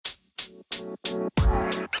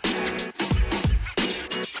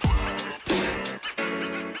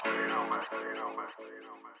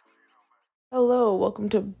Hello, welcome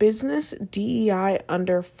to Business DEI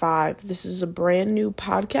Under 5. This is a brand new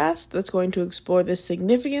podcast that's going to explore the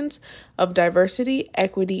significance of diversity,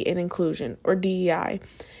 equity, and inclusion, or DEI,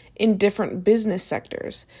 in different business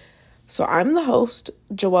sectors. So I'm the host,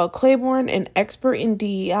 Joelle Claiborne, an expert in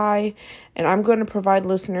DEI, and I'm going to provide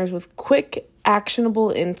listeners with quick,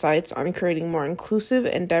 actionable insights on creating more inclusive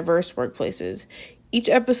and diverse workplaces. Each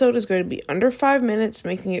episode is going to be under 5 minutes,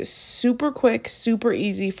 making it super quick, super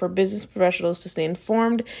easy for business professionals to stay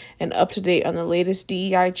informed and up to date on the latest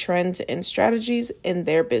DEI trends and strategies in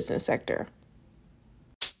their business sector.